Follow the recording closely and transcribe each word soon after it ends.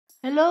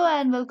Hello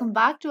and welcome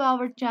back to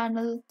our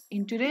channel.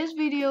 In today's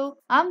video,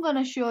 I'm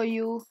gonna show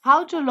you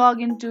how to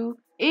log into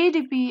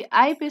ADP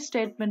iPay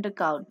statement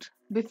account.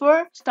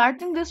 Before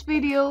starting this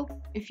video,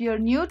 if you're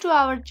new to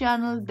our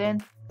channel, then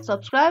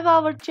subscribe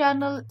our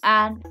channel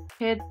and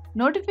hit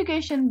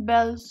notification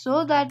bell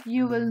so that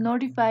you will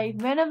notify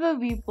whenever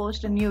we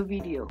post a new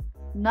video.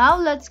 Now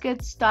let's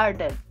get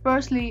started.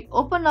 Firstly,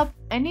 open up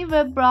any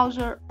web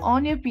browser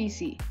on your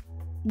PC.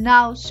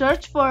 Now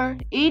search for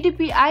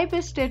ADP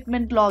iPay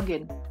statement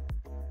login,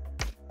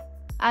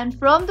 and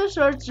from the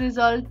search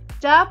result,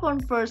 tap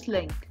on first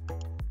link.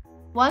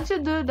 Once you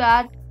do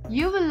that,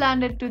 you will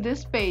land it to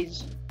this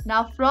page.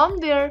 Now from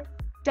there,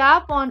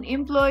 tap on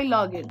employee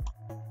login.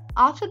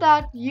 After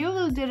that, you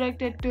will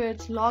direct it to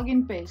its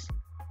login page.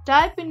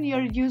 Type in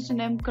your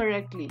username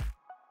correctly.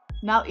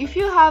 Now if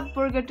you have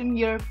forgotten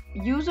your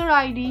user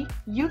ID,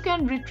 you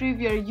can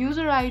retrieve your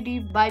user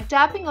ID by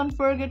tapping on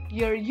forget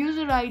your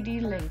user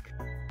ID link.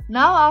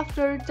 Now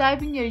after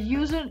typing your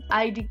user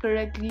ID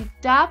correctly,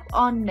 tap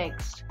on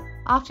next.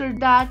 After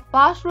that,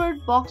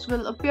 password box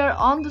will appear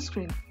on the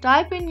screen.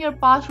 Type in your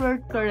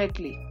password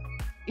correctly.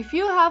 If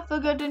you have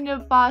forgotten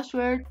your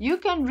password, you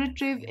can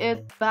retrieve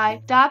it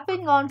by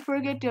tapping on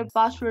forget your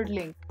password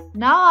link.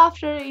 Now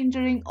after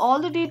entering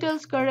all the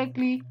details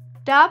correctly,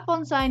 tap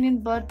on sign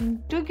in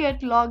button to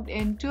get logged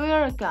into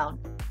your account.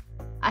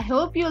 I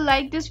hope you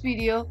like this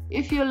video.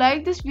 If you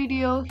like this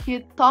video,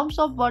 hit thumbs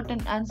up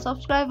button and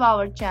subscribe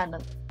our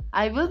channel.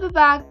 I will be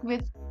back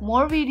with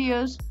more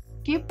videos.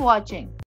 Keep watching.